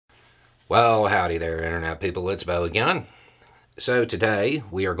Well, howdy there, Internet people. It's Bo again. So today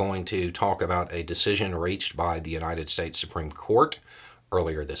we are going to talk about a decision reached by the United States Supreme Court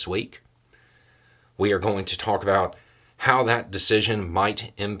earlier this week. We are going to talk about how that decision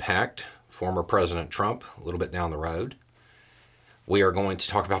might impact former President Trump a little bit down the road. We are going to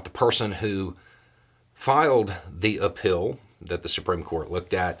talk about the person who filed the appeal that the Supreme Court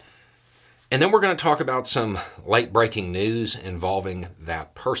looked at. And then we're going to talk about some late-breaking news involving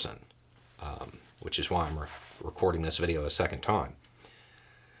that person. Which is why I'm recording this video a second time.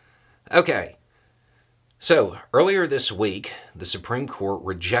 Okay, so earlier this week, the Supreme Court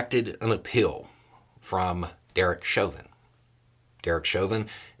rejected an appeal from Derek Chauvin. Derek Chauvin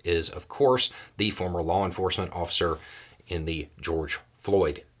is, of course, the former law enforcement officer in the George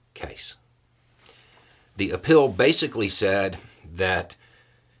Floyd case. The appeal basically said that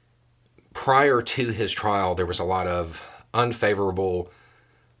prior to his trial, there was a lot of unfavorable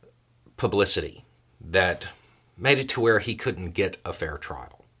publicity that made it to where he couldn't get a fair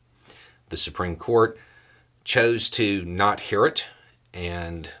trial. The Supreme Court chose to not hear it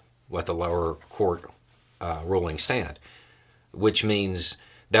and let the lower court ruling stand, which means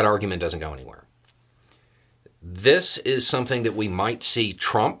that argument doesn't go anywhere. This is something that we might see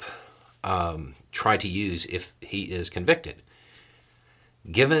Trump try to use if he is convicted.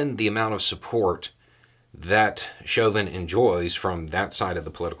 Given the amount of support that Chauvin enjoys from that side of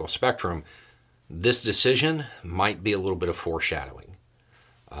the political spectrum, this decision might be a little bit of foreshadowing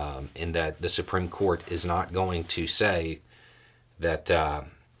in that the Supreme Court is not going to say that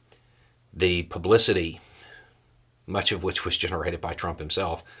the publicity, much of which was generated by Trump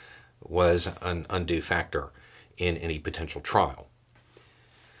himself, was an undue factor in any potential trial.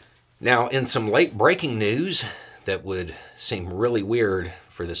 Now, in some late-breaking news that would seem really weird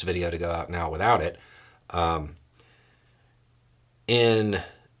for this video to go out now without it, in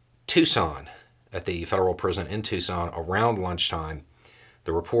Tucson, at the federal prison in Tucson, around lunchtime,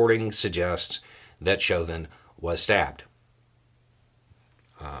 the reporting suggests that Chauvin was stabbed.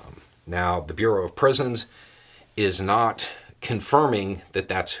 Now, the Bureau of Prisons is not confirming that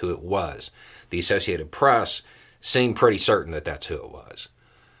that's who it was. The Associated Press seemed pretty certain that that's who it was.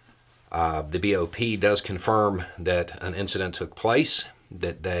 The BOP does confirm that an incident took place,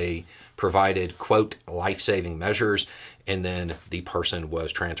 that they provided, quote, life-saving measures, and then the person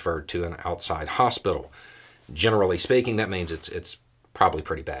was transferred to an outside hospital. Generally speaking, that means it's probably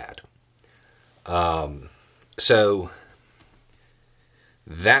pretty bad. So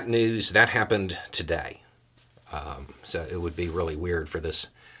that news, that happened today. So it would be really weird for this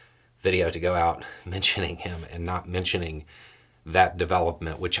video to go out mentioning him and not mentioning that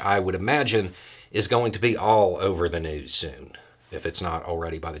development, which I would imagine is going to be all over the news soon, if it's not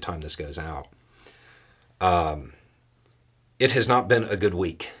already by the time this goes out. It has not been a good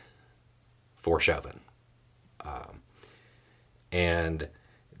week for Chauvin. And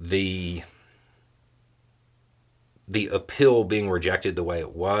the appeal being rejected the way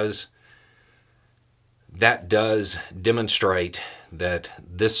it was, that does demonstrate that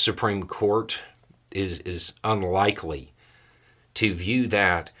this Supreme Court is unlikely to view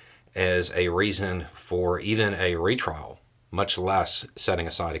that as a reason for even a retrial, much less setting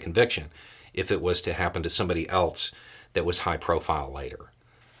aside a conviction, if it was to happen to somebody else that was high profile later.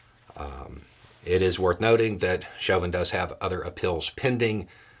 It is worth noting that Chauvin does have other appeals pending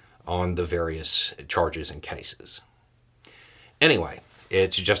on the various charges and cases. Anyway,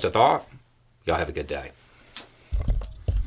 it's just a thought. Y'all have a good day.